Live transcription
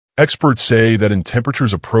Experts say that in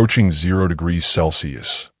temperatures approaching 0 degrees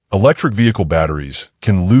Celsius, electric vehicle batteries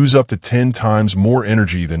can lose up to 10 times more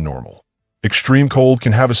energy than normal. Extreme cold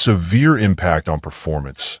can have a severe impact on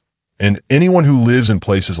performance, and anyone who lives in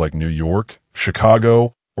places like New York,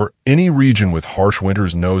 Chicago, or any region with harsh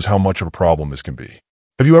winters knows how much of a problem this can be.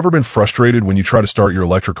 Have you ever been frustrated when you try to start your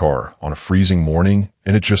electric car on a freezing morning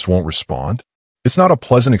and it just won't respond? It's not a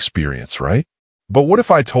pleasant experience, right? But what if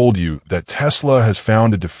I told you that Tesla has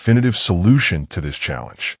found a definitive solution to this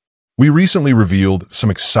challenge? We recently revealed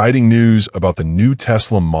some exciting news about the new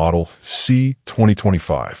Tesla Model C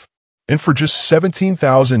 2025. And for just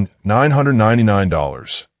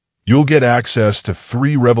 $17,999, you'll get access to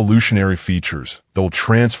 3 revolutionary features that will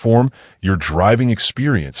transform your driving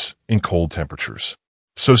experience in cold temperatures.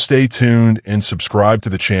 So stay tuned and subscribe to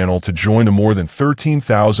the channel to join the more than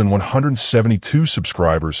 13,172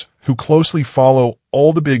 subscribers who closely follow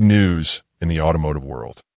all the big news in the automotive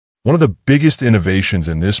world. One of the biggest innovations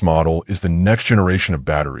in this model is the next generation of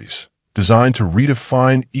batteries, designed to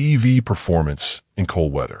redefine EV performance in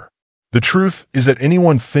cold weather. The truth is that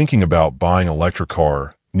anyone thinking about buying an electric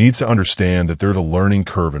car needs to understand that there's a learning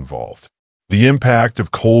curve involved. The impact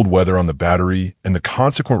of cold weather on the battery and the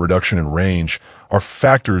consequent reduction in range are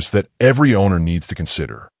factors that every owner needs to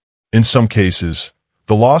consider. In some cases,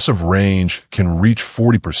 the loss of range can reach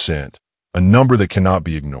 40%, a number that cannot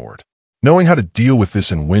be ignored. Knowing how to deal with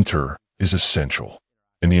this in winter is essential.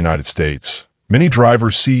 In the United States, many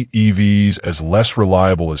drivers see EVs as less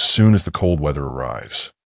reliable as soon as the cold weather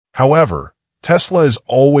arrives. However, Tesla is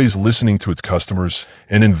always listening to its customers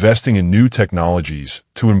and investing in new technologies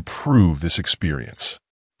to improve this experience.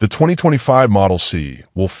 The 2025 Model C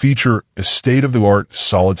will feature a state-of-the-art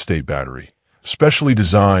solid-state battery, specially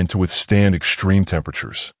designed to withstand extreme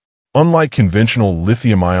temperatures. Unlike conventional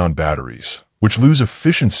lithium-ion batteries, which lose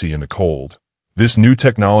efficiency in the cold, this new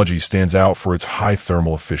technology stands out for its high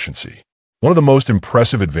thermal efficiency. One of the most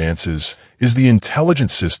impressive advances is the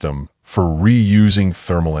intelligent system for reusing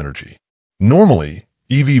thermal energy. Normally,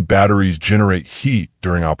 EV batteries generate heat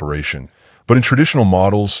during operation, but in traditional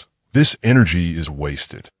models, this energy is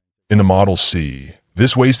wasted. In the Model C,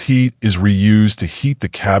 this waste heat is reused to heat the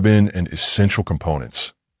cabin and essential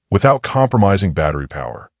components, without compromising battery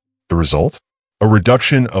power. The result? A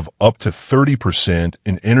reduction of up to 30%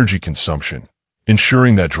 in energy consumption,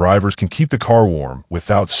 ensuring that drivers can keep the car warm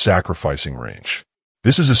without sacrificing range.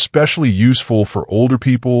 This is especially useful for older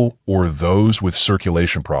people or those with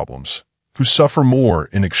circulation problems, who suffer more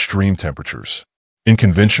in extreme temperatures. In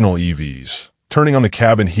conventional EVs, turning on the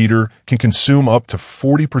cabin heater can consume up to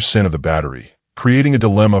 40% of the battery, creating a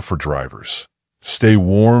dilemma for drivers: stay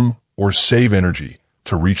warm or save energy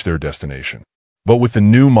to reach their destination. But with the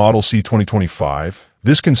new Model C 2025,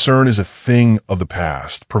 this concern is a thing of the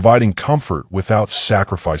past, providing comfort without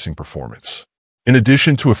sacrificing performance. In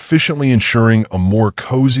addition to efficiently ensuring a more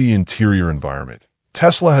cozy interior environment,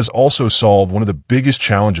 Tesla has also solved one of the biggest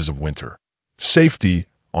challenges of winter: safety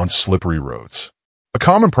on slippery roads. A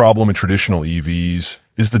common problem in traditional EVs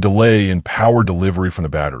is the delay in power delivery from the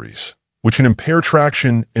batteries, which can impair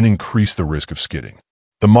traction and increase the risk of skidding.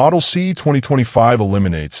 The Model C 2025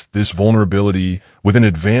 eliminates this vulnerability with an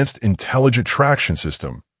advanced intelligent traction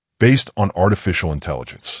system based on artificial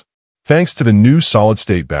intelligence. Thanks to the new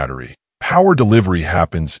solid-state battery, power delivery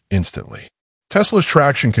happens instantly. Tesla's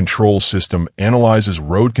traction control system analyzes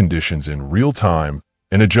road conditions in real time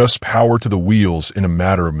and adjusts power to the wheels in a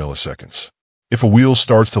matter of milliseconds. If a wheel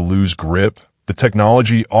starts to lose grip, the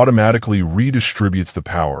technology automatically redistributes the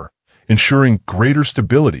power, ensuring greater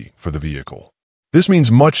stability for the vehicle. This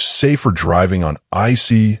means much safer driving on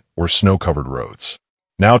icy or snow-covered roads.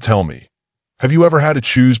 Now tell me, have you ever had to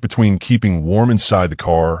choose between keeping warm inside the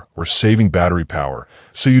car or saving battery power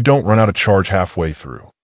so you don't run out of charge halfway through?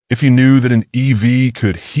 If you knew that an EV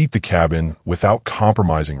could heat the cabin without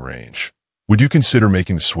compromising range, would you consider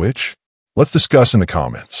making the switch? Let's discuss in the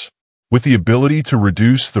comments. With the ability to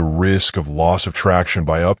reduce the risk of loss of traction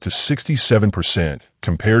by up to 67%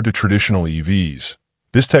 compared to traditional EVs,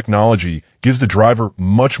 this technology gives the driver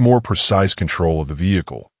much more precise control of the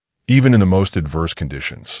vehicle, even in the most adverse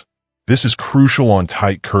conditions. This is crucial on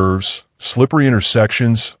tight curves, slippery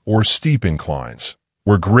intersections, or steep inclines,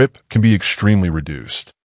 where grip can be extremely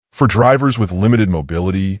reduced. For drivers with limited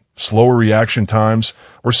mobility, slower reaction times,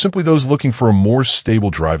 or simply those looking for a more stable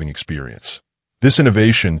driving experience, this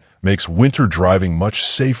innovation makes winter driving much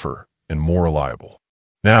safer and more reliable.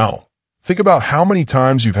 Now, think about how many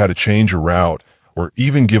times you've had to change your route or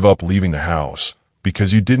even give up leaving the house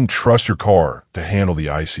because you didn't trust your car to handle the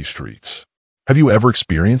icy streets. Have you ever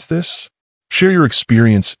experienced this? Share your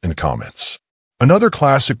experience in the comments. Another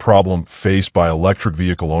classic problem faced by electric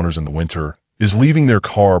vehicle owners in the winter is leaving their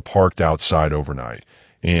car parked outside overnight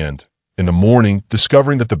and, in the morning,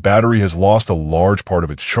 discovering that the battery has lost a large part of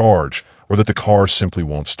its charge or that the car simply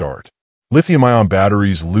won't start. Lithium-ion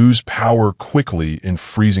batteries lose power quickly in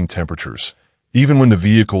freezing temperatures, even when the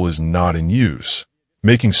vehicle is not in use,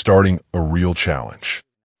 making starting a real challenge.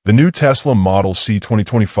 The new Tesla Model C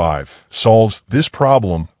 2025 solves this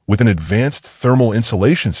problem with an advanced thermal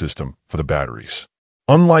insulation system for the batteries.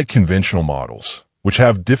 Unlike conventional models, which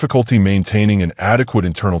have difficulty maintaining an adequate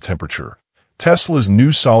internal temperature, Tesla's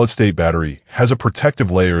new solid-state battery has a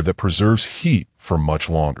protective layer that preserves heat for much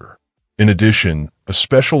longer. In addition, a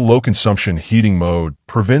special low-consumption heating mode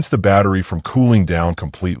prevents the battery from cooling down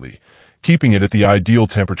completely, keeping it at the ideal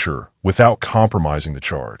temperature without compromising the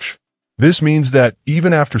charge. This means that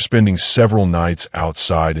even after spending several nights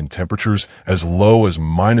outside in temperatures as low as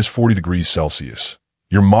 -40 degrees Celsius,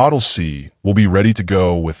 your Model C will be ready to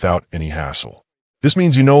go without any hassle. This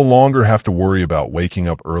means you no longer have to worry about waking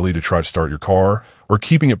up early to try to start your car or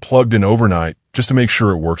keeping it plugged in overnight just to make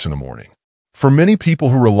sure it works in the morning. For many people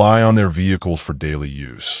who rely on their vehicles for daily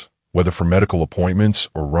use, whether for medical appointments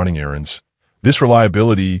or running errands, this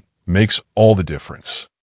reliability makes all the difference.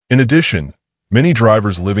 In addition, many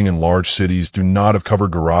drivers living in large cities do not have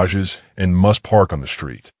covered garages and must park on the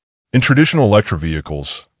street. In traditional electric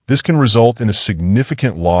vehicles, this can result in a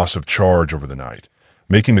significant loss of charge over the night,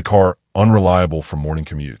 making the car unreliable for morning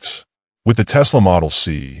commutes. With the Tesla Model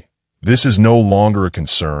C, this is no longer a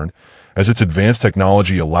concern, as its advanced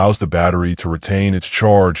technology allows the battery to retain its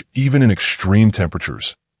charge even in extreme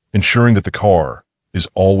temperatures, ensuring that the car is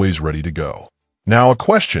always ready to go. Now, a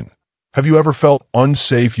question. Have you ever felt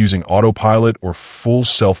unsafe using autopilot or full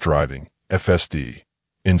self-driving, FSD,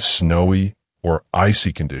 in snowy or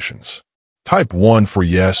icy conditions? Type 1 for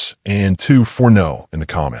yes and 2 for no in the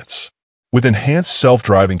comments. With enhanced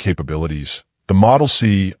self-driving capabilities, the Model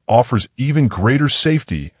C offers even greater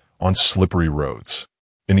safety on slippery roads.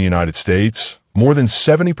 In the United States, more than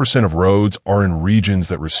 70% of roads are in regions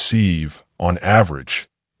that receive, on average,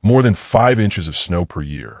 more than 5 inches of snow per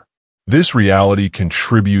year. This reality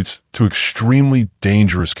contributes to extremely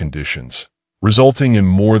dangerous conditions, resulting in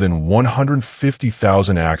more than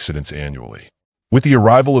 150,000 accidents annually. With the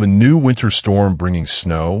arrival of a new winter storm bringing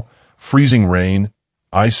snow, freezing rain,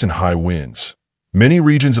 ice, and high winds, many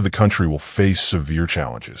regions of the country will face severe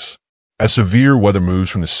challenges. As severe weather moves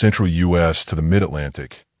from the central U.S. to the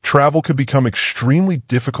mid-Atlantic, travel could become extremely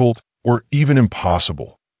difficult or even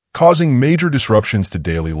impossible, causing major disruptions to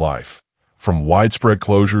daily life, from widespread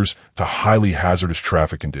closures to highly hazardous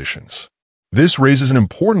traffic conditions. This raises an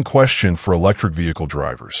important question for electric vehicle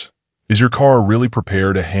drivers. Is your car really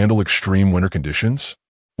prepared to handle extreme winter conditions?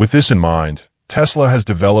 With this in mind, Tesla has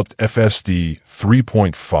developed FSD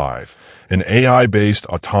 3.5, an AI-based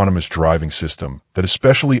autonomous driving system that is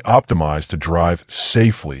specially optimized to drive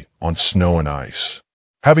safely on snow and ice.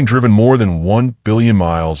 Having driven more than 1 billion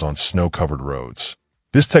miles on snow-covered roads,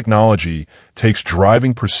 this technology takes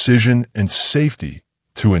driving precision and safety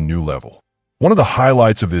to a new level. One of the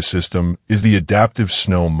highlights of this system is the adaptive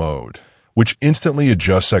snow mode, which instantly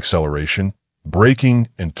adjusts acceleration, braking,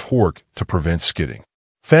 and torque to prevent skidding.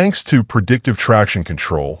 Thanks to predictive traction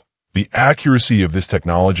control, the accuracy of this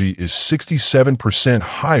technology is 67%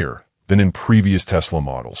 higher than in previous Tesla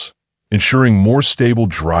models, ensuring more stable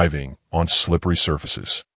driving on slippery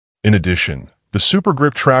surfaces. In addition, the Super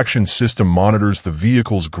Grip traction system monitors the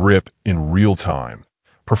vehicle's grip in real time,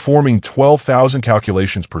 performing 12,000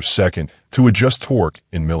 calculations per second to adjust torque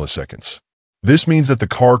in milliseconds. This means that the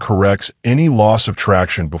car corrects any loss of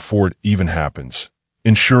traction before it even happens,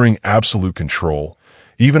 ensuring absolute control,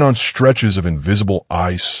 even on stretches of invisible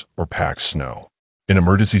ice or packed snow. In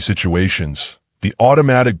emergency situations, the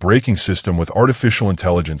automatic braking system with artificial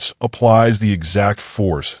intelligence applies the exact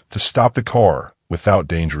force to stop the car without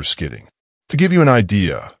dangerous skidding. To give you an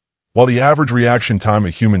idea, while the average reaction time of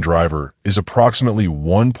a human driver is approximately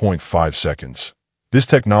 1.5 seconds, this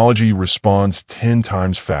technology responds 10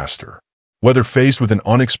 times faster. Whether faced with an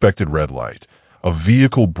unexpected red light, a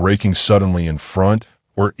vehicle braking suddenly in front,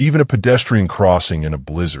 or even a pedestrian crossing in a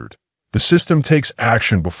blizzard, the system takes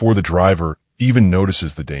action before the driver even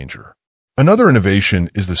notices the danger. Another innovation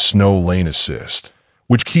is the Snow Lane Assist,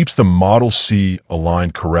 which keeps the Model C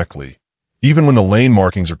aligned correctly, even when the lane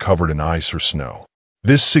markings are covered in ice or snow.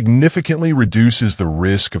 This significantly reduces the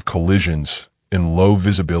risk of collisions in low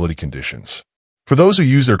visibility conditions. For those who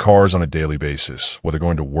use their cars on a daily basis, whether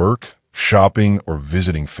going to work, shopping, or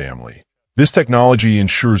visiting family, this technology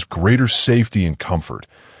ensures greater safety and comfort,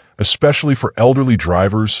 especially for elderly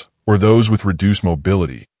drivers or those with reduced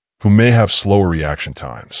mobility who may have slower reaction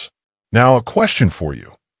times. Now, a question for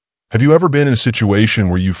you. Have you ever been in a situation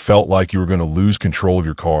where you felt like you were going to lose control of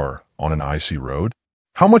your car on an icy road?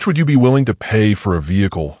 How much would you be willing to pay for a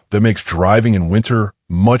vehicle that makes driving in winter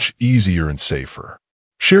much easier and safer?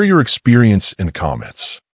 Share your experience in the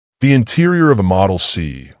comments. The interior of a Model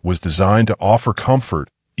C was designed to offer comfort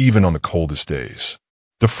even on the coldest days.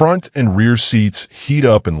 The front and rear seats heat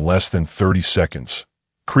up in less than 30 seconds,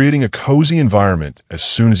 creating a cozy environment as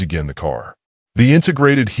soon as you get in the car. The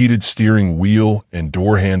integrated heated steering wheel and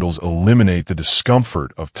door handles eliminate the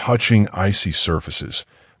discomfort of touching icy surfaces,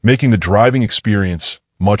 making the driving experience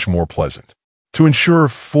much more pleasant. To ensure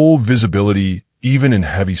full visibility even in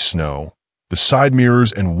heavy snow, the side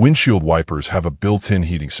mirrors and windshield wipers have a built-in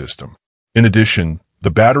heating system. In addition, the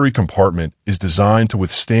battery compartment is designed to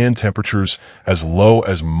withstand temperatures as low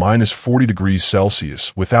as -40 degrees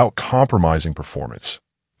Celsius without compromising performance,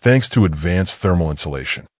 thanks to advanced thermal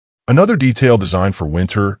insulation. Another detail designed for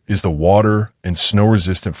winter is the water and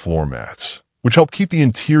snow-resistant floor mats, which help keep the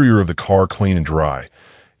interior of the car clean and dry,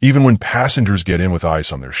 even when passengers get in with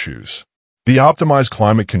ice on their shoes. The optimized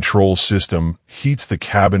climate control system heats the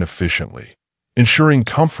cabin efficiently, ensuring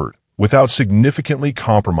comfort without significantly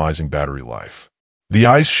compromising battery life. The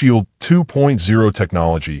Ice Shield 2.0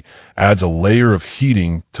 technology adds a layer of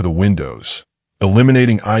heating to the windows,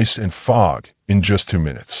 eliminating ice and fog in just 2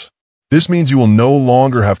 minutes. This means you will no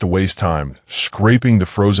longer have to waste time scraping the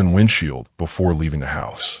frozen windshield before leaving the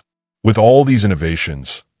house. With all these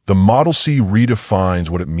innovations, the Model C redefines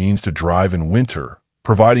what it means to drive in winter,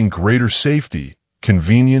 providing greater safety,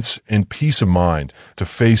 convenience, and peace of mind to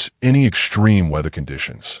face any extreme weather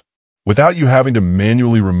conditions. Without you having to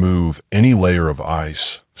manually remove any layer of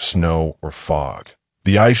ice, snow, or fog,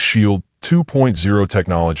 the Ice Shield 2.0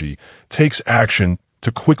 technology takes action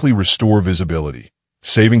to quickly restore visibility,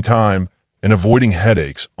 saving time and avoiding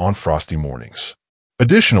headaches on frosty mornings.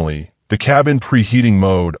 Additionally, the cabin preheating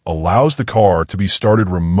mode allows the car to be started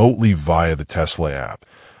remotely via the Tesla app,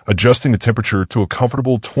 adjusting the temperature to a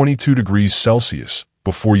comfortable 22 degrees Celsius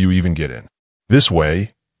before you even get in. This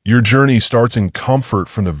way, your journey starts in comfort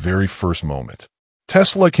from the very first moment.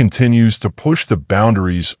 Tesla continues to push the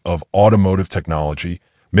boundaries of automotive technology,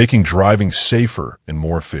 making driving safer and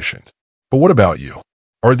more efficient. But what about you?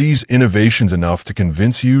 Are these innovations enough to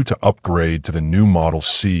convince you to upgrade to the new Model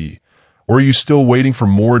C, or are you still waiting for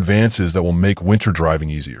more advances that will make winter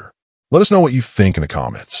driving easier? Let us know what you think in the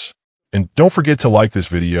comments. And don't forget to like this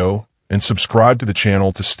video and subscribe to the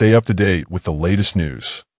channel to stay up to date with the latest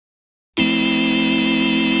news.